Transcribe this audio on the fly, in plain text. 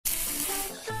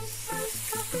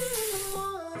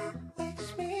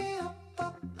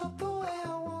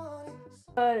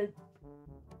uh,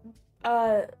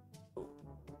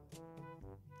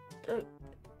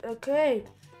 okay.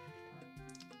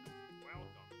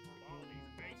 Welcome to Baldi's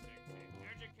Basics in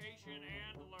Education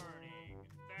and Learning.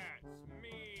 That's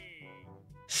me.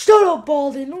 Shut up,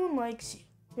 Baldi. No one likes you.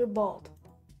 You're bald.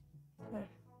 Okay.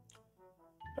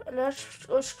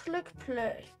 Let's click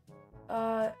play.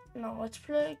 No, let's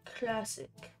play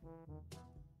classic.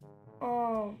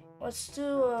 Let's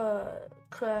do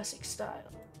classic style.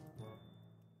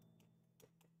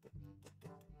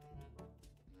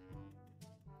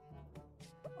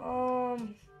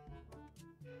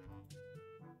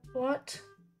 What?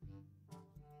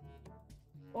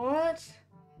 What?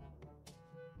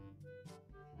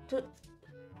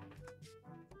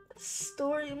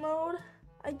 Story mode?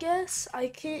 I guess I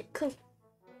can't. Oh,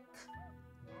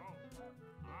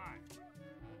 hi.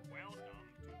 Welcome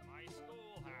to my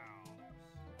schoolhouse.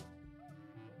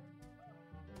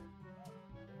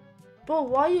 Bro,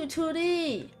 why you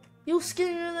 2D? You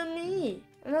skinnier than me.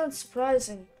 And that's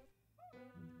surprising.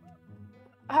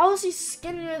 How is he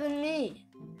skinnier than me?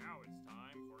 Now it's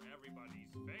time for everybody's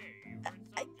favorite I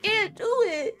subject. can't do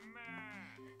it.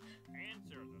 Math.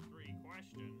 Answer the 3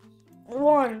 questions.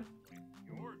 1,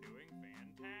 You're doing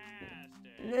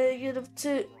fantastic.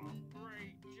 -2,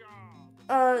 Great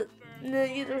job.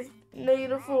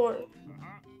 negative 4.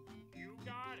 You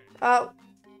got it.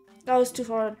 That was too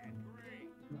hard. Great.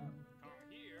 Come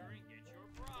here and get your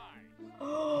prize.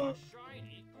 A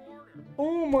shiny quarter.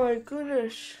 Oh my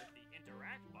goodness. The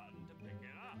interact button to pick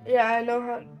it up. Yeah, I know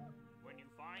how. When you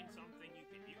find something you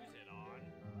can use it on,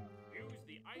 use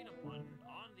the item button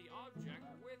on the object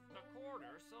with the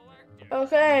quarter selected.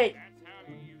 Okay. That's how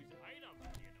you use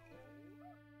items, you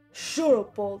know. Shut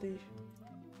up, Baldi.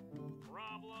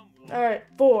 Problem 1. Alright,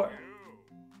 4.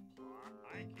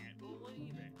 I can't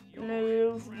believe it. You're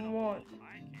 -1. incredible. I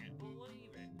can't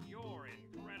believe it. You're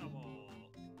incredible.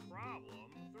 Problem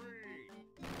 3.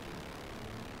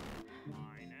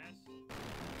 Minus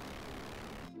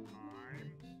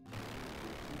times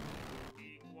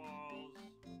equals.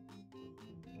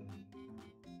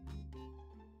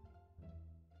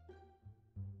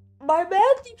 My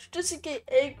math teacher doesn't get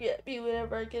angry at me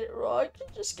whenever I get it wrong. He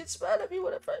just gets mad at me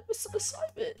whenever I miss an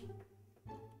assignment.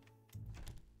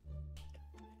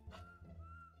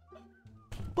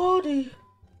 Baldi!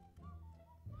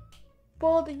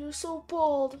 Baldi, you're so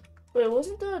bald. Wait,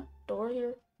 wasn't there a door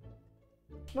here?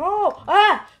 No!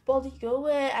 Ah! Baldi, go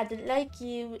away. I didn't like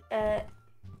you.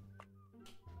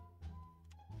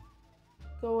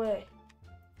 Go away.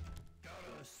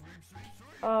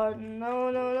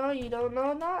 No, you don't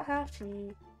not have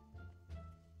to.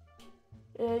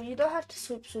 You don't have to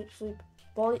sweep.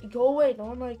 Baldi, go away. No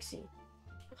one likes you.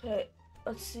 Okay,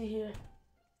 let's see here.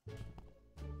 No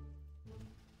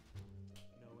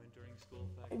entering school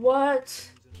faculty.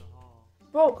 What? In the hall.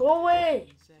 Bro, go away.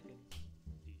 15 seconds.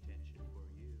 Detention for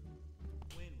you.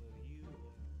 When will you learn?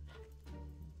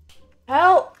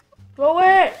 Help! Go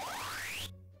away.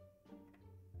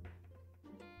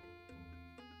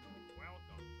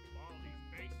 Welcome to Baldi's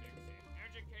Basics in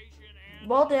Education and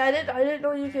Baldi, I didn't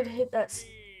know you could hit that.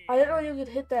 I didn't know you could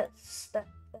hit that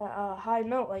high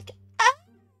note like. Ah!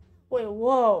 Wait,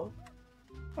 whoa.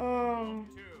 Problem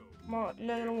 2.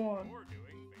 -1. You're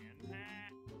doing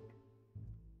fantastic.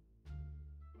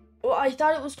 Well, I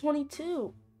thought it was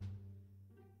 22.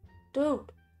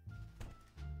 Dude.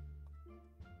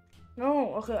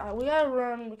 No, okay, we gotta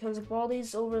run because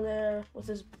Baldi's over there with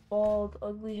his bald,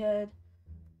 ugly head.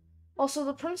 Also,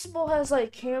 the principal has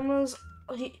like cameras.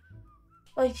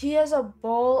 He has a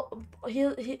ball.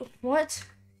 What?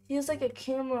 He has like a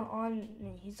camera on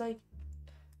me. He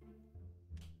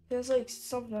has like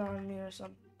something on me or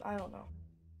something. I don't know.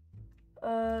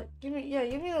 Give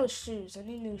me those shoes. I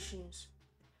need new shoes.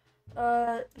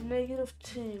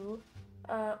 -2.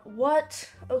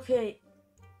 What? Okay.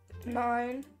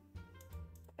 9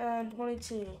 and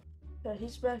 22. Yeah,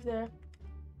 he's back there.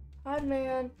 Hi,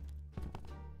 man.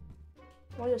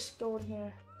 I'll just go in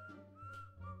here.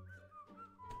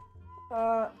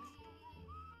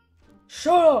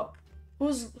 Shut up!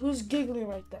 Who's giggling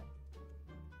like that?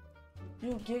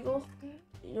 You giggle?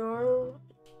 You're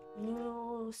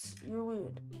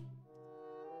weird.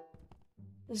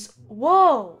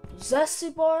 Whoa!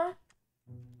 Zesty bar?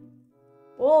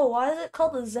 Whoa, why is it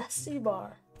called a zesty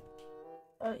bar?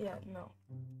 Yeah, no.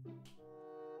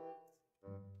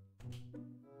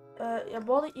 Yeah,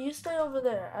 Baldi, you stay over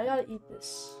there. I gotta eat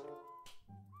this.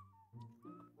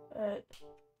 Alright.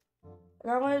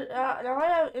 Now I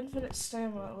have infinite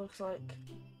stamina, it looks like.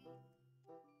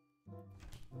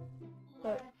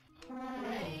 But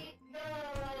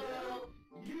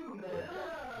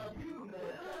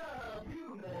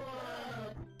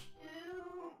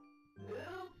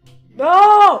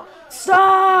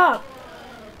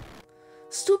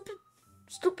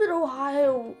Stupid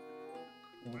Ohio.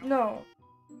 No.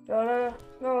 No,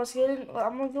 let's get in.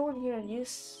 I'm gonna go in here and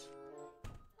use.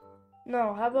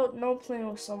 No, how about no playing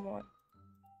with someone?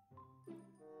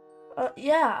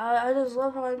 Yeah, I just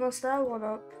love how I messed that one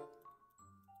up.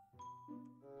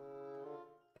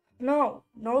 No,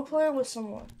 no playing with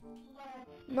someone.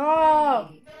 No!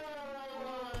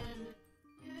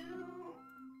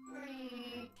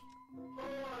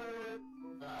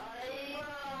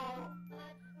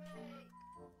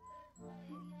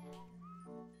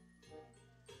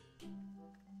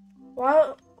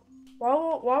 Why,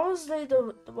 why was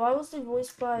they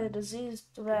voiced by a diseased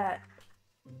rat?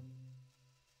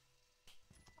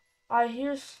 I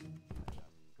hear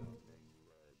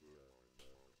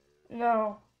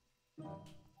no.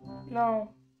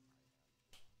 No.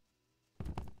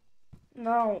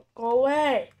 No. Go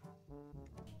away.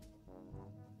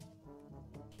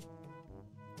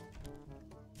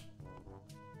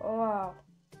 Oh wow.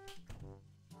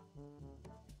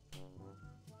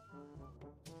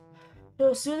 So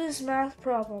let's do this math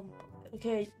problem.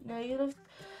 Okay, negative.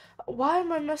 Why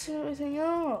am I messing everything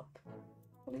up?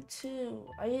 22.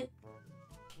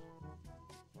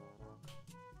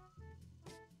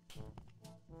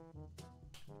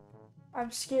 I'm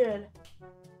scared.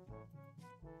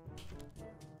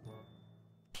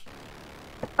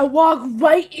 I walked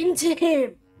right into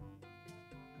him.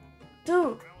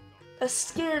 Dude, that's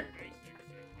scared.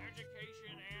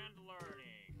 Education and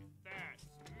learning. That's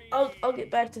me. I'll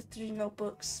get back to 3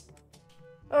 notebooks.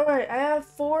 Alright, I have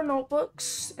 4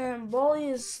 notebooks and Baldi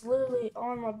is literally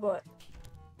on my butt.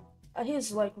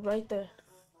 He's like right there.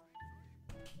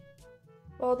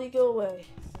 Baldi, go away.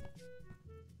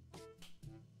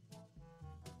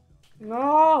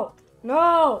 No!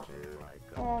 No!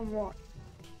 Oh my.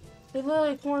 He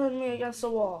literally cornered me against the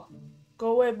wall.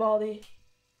 Go away, Baldi.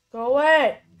 Go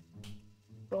away!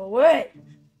 Go away!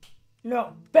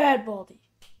 No, bad Baldi.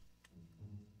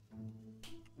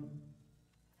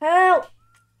 Help!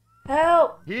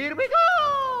 Help! Here we go!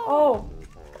 Oh!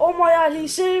 Oh my god, he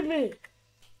saved me!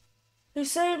 He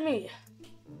saved me!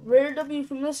 Rare W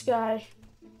from this guy.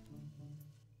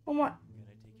 Oh my.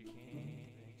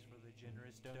 Thanks for the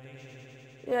generous donation.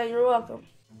 Yeah, you're welcome.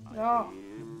 No.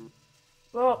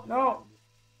 Bro, no.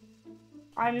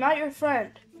 I'm not your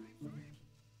friend.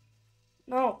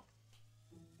 No.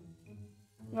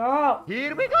 No.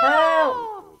 Here we go!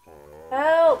 Help!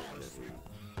 Help!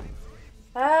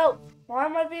 Help! Why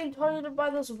am I being targeted by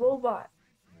this robot?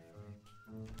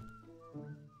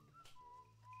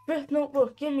 5th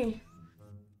notebook, gimme.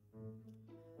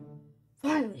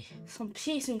 Finally, some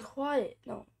peace and quiet.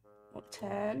 No.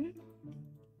 10.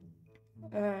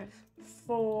 And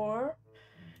 4.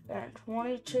 And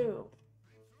 22.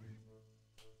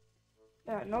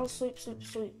 Yeah, no sleep.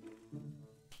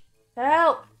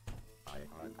 Help!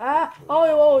 Ah!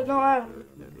 Oh, no,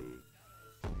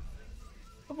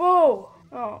 whoa!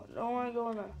 Oh, don't want to go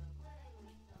in there.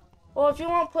 Well, if you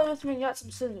want to play with me, you got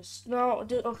some scissors. No,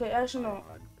 dude, okay, actually, no.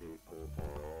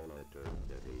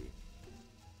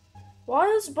 Why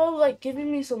is Bo, like, giving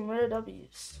me some rare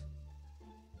W's?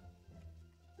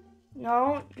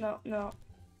 No.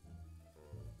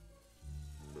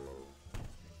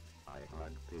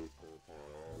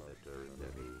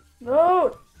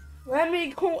 No! Let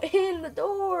me go in the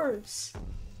doors!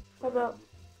 How about...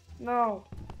 No.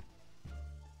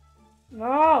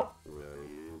 No!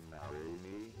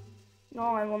 No,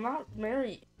 I will not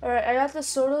marry. Alright, I got the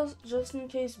soda just in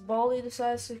case Baldi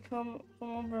decides to come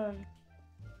over and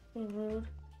be rude.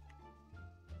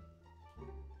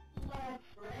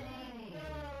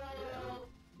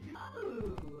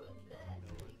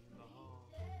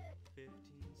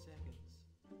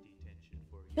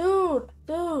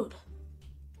 Dude!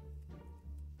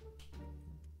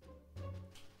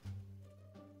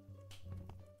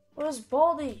 Where's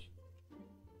Baldi?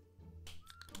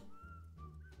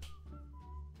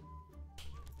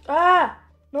 Ah!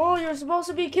 No, you're supposed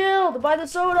to be killed by the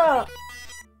soda!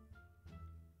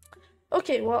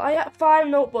 Okay, well, I got 5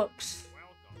 notebooks.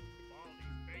 Welcome to Baldi's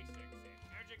Basics in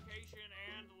Education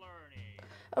and Learning.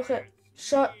 Okay,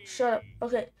 shut up.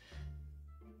 Okay.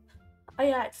 I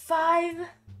got 5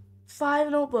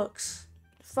 notebooks.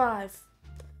 5.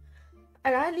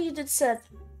 And I needed 7.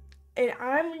 And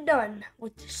I'm done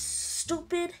with this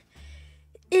stupid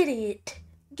idiot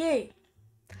game.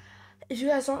 If you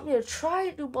guys want me to try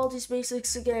and do Baldi's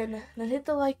Basics again, then hit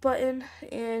the like button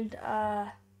and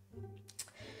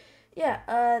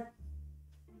yeah,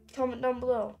 comment down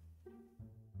below.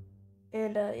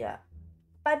 And yeah.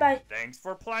 Bye bye. Thanks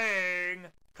for playing.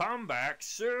 Come back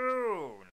soon.